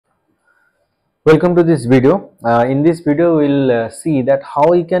Welcome to this video. In this video, we'll see that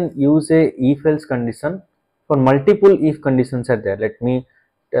how we can use a if-else condition for multiple if conditions are there. Let me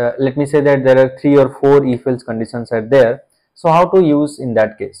say that there are 3 or 4 if-else conditions are there. So how to use in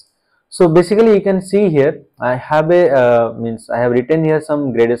that case? So basically, you can see here I have a I have written here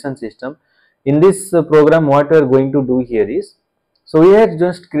some gradation system. In this program, what we are going to do here is, so we are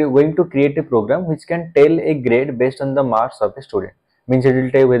just going to create a program which can tell a grade based on the marks of a student. Means it will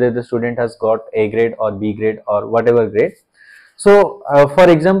tell whether the student has got A grade or B grade or whatever grade. So for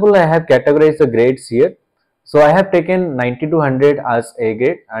example, I have categorized the grades here. So I have taken 90 to 100 as A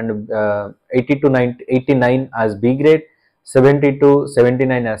grade and 80 to 90, 89 as B grade, 70 to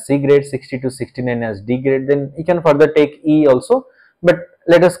 79 as C grade, 60 to 69 as D grade. Then you can further take E also, but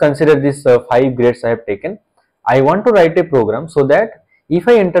let us consider this 5 grades I have taken. I want to write a program so that if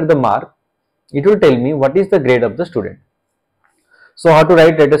I enter the mark, it will tell me what is the grade of the student. So how to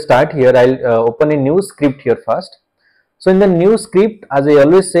write? Let us start here. I'll open a new script here first. So in the new script, as I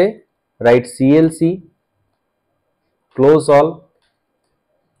always say, write CLC, close all,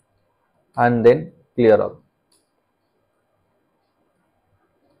 and then clear all.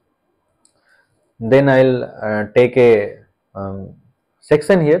 Then I'll take a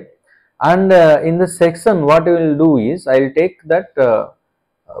section here, and in the section, what I will do is I'll take that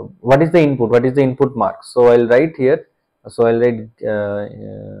what is the input? What is the input mark? So I'll write here. So I'll write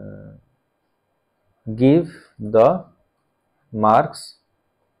give the marks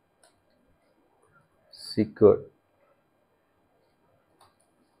secured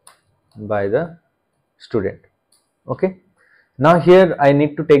by the student. Okay. Now here I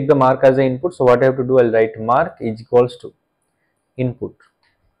need to take the mark as an input. So what I have to do, I'll write mark is equals to input.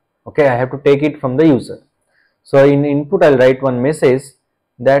 Okay, I have to take it from the user. So in input, I'll write one message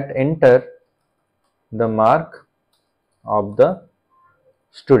that enter the mark of the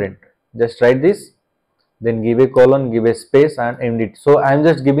student. Just write this, then give a colon, give a space, and end it. So I am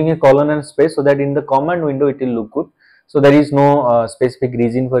just giving a colon and space so that in the command window it will look good. So there is no specific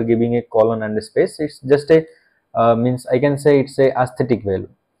reason for giving a colon and a space. It's just a means I can say it's a aesthetic value.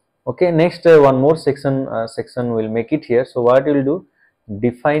 Okay, next one more section will make it here. So what we will do,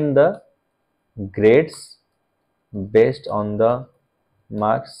 define the grades based on the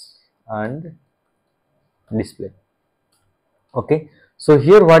marks and display. Okay, so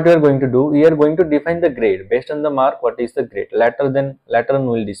here what we are going to do, we are going to define the grade based on the mark. What is the grade? Later on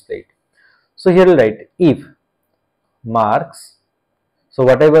we will display it. So here we will write if marks, so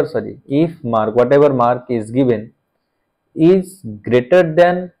if mark, whatever mark is given is greater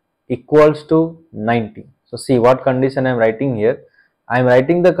than equals to 90. So see what condition I am writing here. I am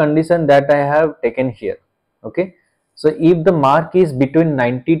writing the condition that I have taken here. Okay, so if the mark is between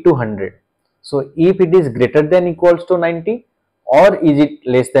 90 to 100, so if it is greater than equals to 90, or is it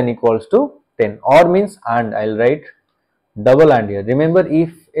less than equals to 10, or means and, I'll write double and here. Remember,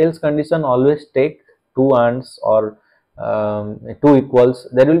 if else condition always take two ands or two equals,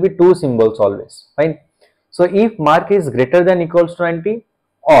 there will be two symbols always. Fine. So if mark is greater than equals to 90,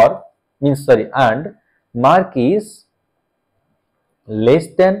 or means and mark is less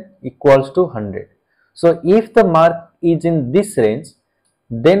than equals to 100. So if the mark is in this range,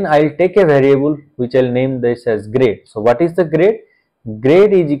 then I'll take a variable which I'll name this as grade. So what is the grade?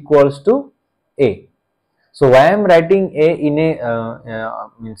 Grade is equals to A. So why I am writing A in a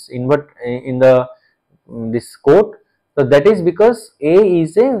means invert in the this quote? So that is because A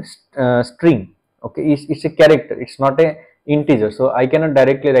is a string. Okay, it's a character. It's not a integer. So I cannot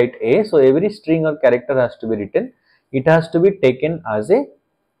directly write A. So every string or character has to be written. It has to be taken as a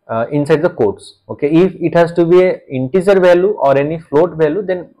inside the quotes. Okay, if it has to be a integer value or any float value,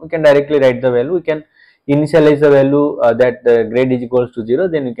 then we can directly write the value. We can initialize the value that the grade is equals to 0.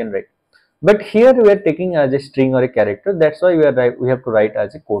 Then we can write. But here we are taking as a string or a character. That's why we have to write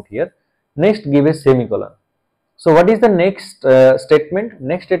as a quote here. Next, give a semicolon. So what is the next statement?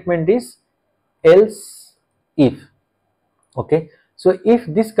 Next statement is else if. Okay, so if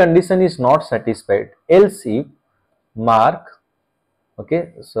this condition is not satisfied, else if mark.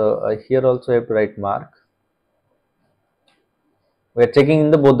 Okay, so here also I have to write mark. We are checking in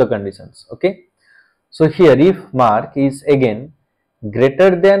the both the conditions. Okay, so here if mark is again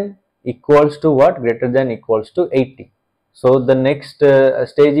greater than equals to what? Greater than equals to 80. So the next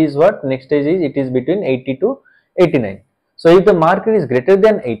stage is what? Next stage is it is between 80 to 89. So if the mark is greater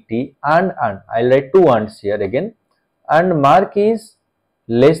than 80 and I'll write two ands here again, and mark is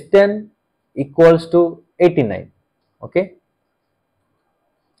less than equals to 89. Okay,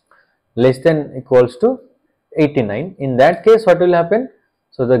 less than equals to 89. In that case, what will happen?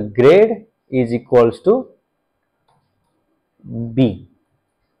 So the grade is equals to B.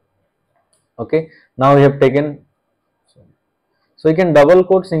 Okay, now we have taken, so you can double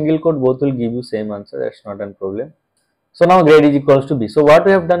quote, single quote, both will give you same answer. That's not a problem. So now grade is equals to B. So what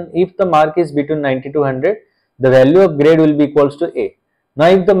we have done, if the mark is between 90 to 100, the value of grade will be equals to A. Now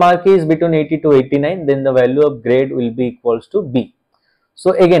if the mark is between 80 to 89, then the value of grade will be equals to B.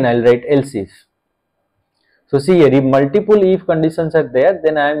 So again I will write else if. So see here, if multiple if conditions are there,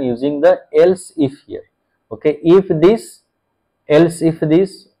 then I am using the else if here. Okay, if this, else if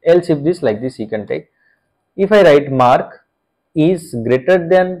this, else if this, like this you can take. If I write mark is greater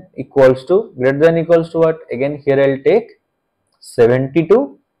than equals to what? Again here I will take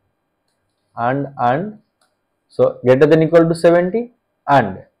 72 and so greater than equal to 70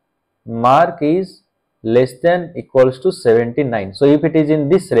 and mark is less than equals to 79. So if it is in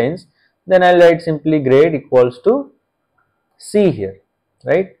this range, then I will write simply grade equals to C here,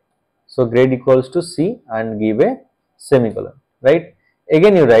 right? So grade equals to C and give a semicolon, right?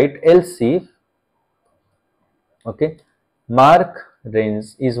 Again you write else if, okay, mark range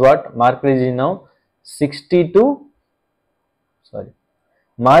is what? Mark range is now 60 to, sorry,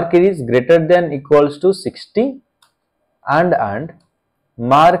 mark is greater than equals to 60 and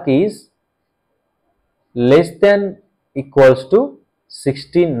mark is less than equals to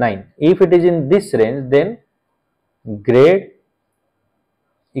 69. If it is in this range, then grade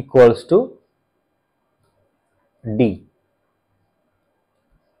equals to D.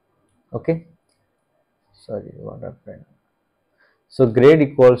 Okay, sorry, what happened? So grade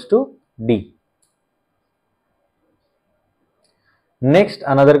equals to D. Next,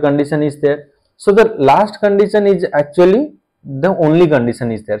 another condition is there. So the last condition is actually the only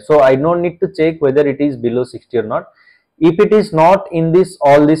condition is there. So I don't need to check whether it is below 60 or not. If it is not in this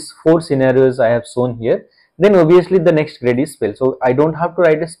all these four scenarios I have shown here, then obviously the next grade is fail. So I don't have to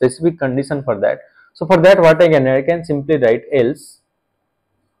write a specific condition for that. So for that, what I can simply write else.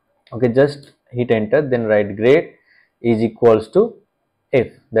 Okay, just hit enter, then write grade is equals to F.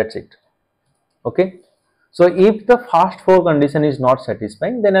 That's it. Okay. So if the first four condition is not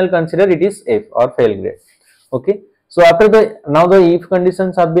satisfying, then I'll consider it is F or fail grade. Okay. So after now the if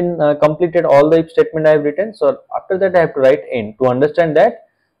conditions have been completed, all the if statement I have written. So after that I have to write end to understand that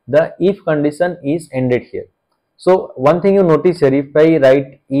the if condition is ended here. So one thing you notice here, if I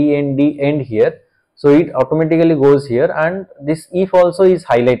write end here, so it automatically goes here, and this if also is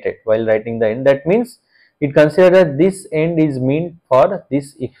highlighted while writing the end. That means it considers that this end is meant for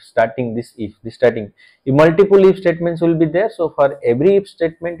this if starting, this starting. If multiple if statements will be there, so for every if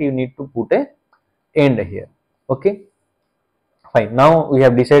statement you need to put a end here. Okay, fine. Now we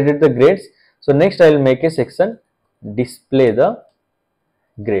have decided the grades. So next I will make a section display the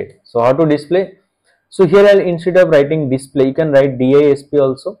grade. So how to display? So here I'll, instead of writing display, you can write DISP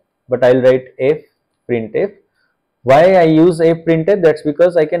also, but I'll write fprintf. Why I use fprintf? That's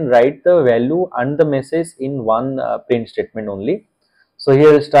because I can write the value and the message in one print statement only. So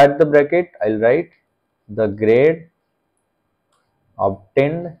here I'll start the bracket, I'll write the grade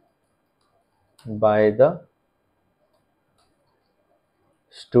obtained by the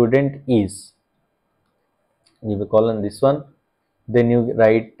student is, give a colon this one, then you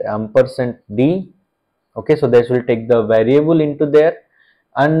write ampersand D. Okay, so this will take the variable into there,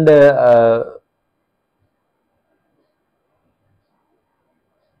 and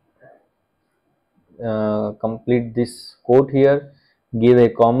complete this quote here, give a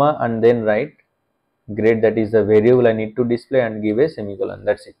comma and then write grade, that is the variable I need to display, and give a semicolon.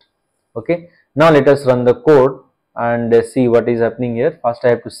 That's it. Okay, now let us run the code and see what is happening here. First I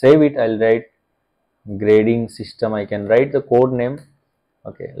have to save it. I'll write grading system, I can write the code name.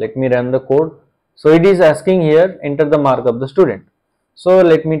 Okay, let me run the code. So it is asking here enter the mark of the student. So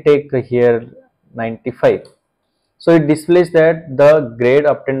let me take here 95. So it displays that the grade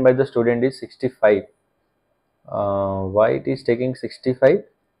obtained by the student is 65. Why it is taking 65?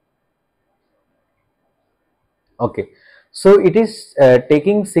 Okay, so it is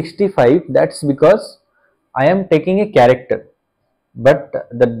taking 65. That's because I am taking a character, but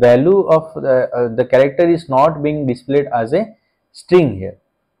the value of the character is not being displayed as a string here.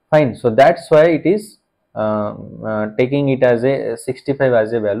 Fine, so that's why it is taking it as a 65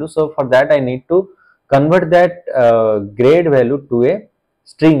 as a value. So for that I need to convert that grade value to a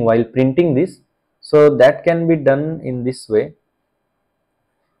string while printing this. So that can be done in this way.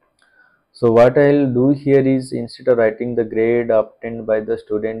 So what I will do here is, instead of writing the grade obtained by the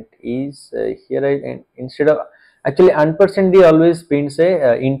student is, here I, instead of, actually ampersand D always prints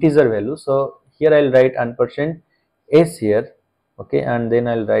a integer value. So here I will write ampersand S here. Okay, and then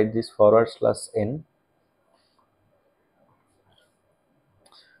I will write this /n.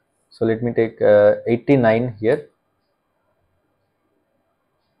 So let me take 89 here.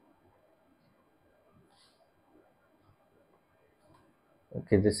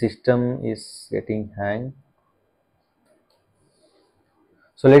 Okay, the system is getting hang.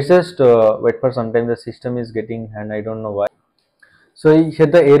 So let's just wait for some time. The system is getting hang. I don't know why. So here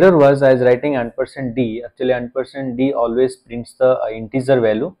the error was I was writing %d. Actually, %d always prints the integer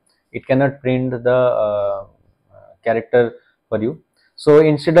value. It cannot print the character for you. So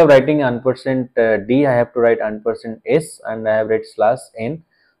instead of writing %d, I have to write %s, and I have write /n.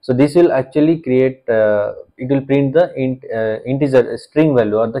 So this will actually create. It will print the integer string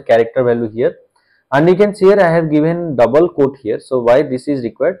value or the character value here. And you can see here I have given double quote here. So why this is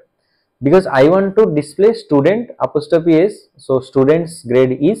required? Because I want to display student apostrophe s, so student's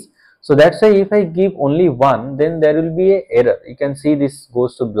grade is, so that's why if I give only one, then there will be a error. You can see this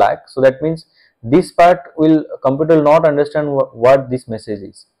goes to black, so that means this part will computer will not understand what this message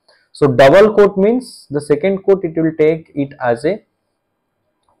is. So double quote means the second quote it will take it as a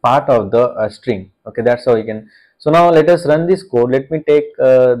part of the string. Okay, that's how you can. So now let us run this code. Let me take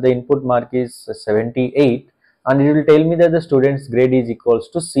the input mark is 78, and it will tell me that the student's grade is equals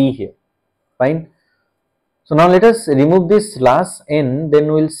to C here. Fine. So now let us remove this /n, then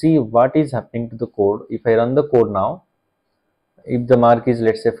we will see what is happening to the code. If I run the code now, if the mark is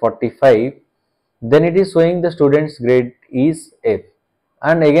let's say 45, then it is showing the student's grade is F,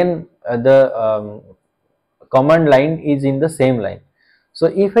 and again the command line is in the same line. So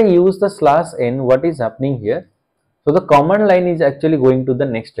if I use the /n, what is happening here? So the command line is actually going to the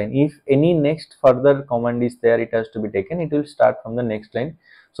next line. If any next further command is there, it has to be taken. It will start from the next line.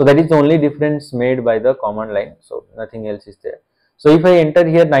 So that is the only difference made by the command line. So nothing else is there. So if I enter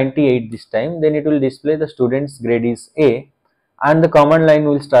here 98 this time, then it will display the student's grade is A, and the command line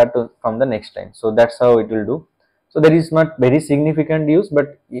will start from the next line. So that's how it will do. So there is not very significant use,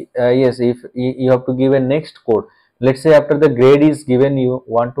 but yes, if you have to give a next code. Let's say after the grade is given, you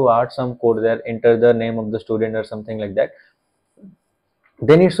want to add some code there, enter the name of the student or something like that,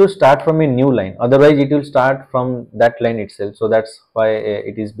 then it should start from a new line, otherwise it will start from that line itself. So that's why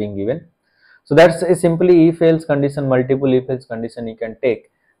it is being given. So that's a simply if else condition, multiple if else condition you can take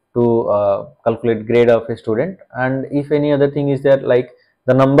to calculate grade of a student. And if any other thing is there, like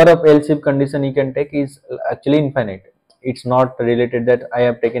the number of else if condition you can take is actually infinite. It's not related that I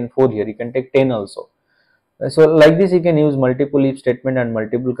have taken 4 here, you can take 10 also. So like this you can use multiple if statement and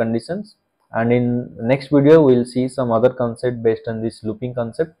multiple conditions, and in next video we will see some other concept based on this looping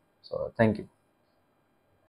concept. So thank you.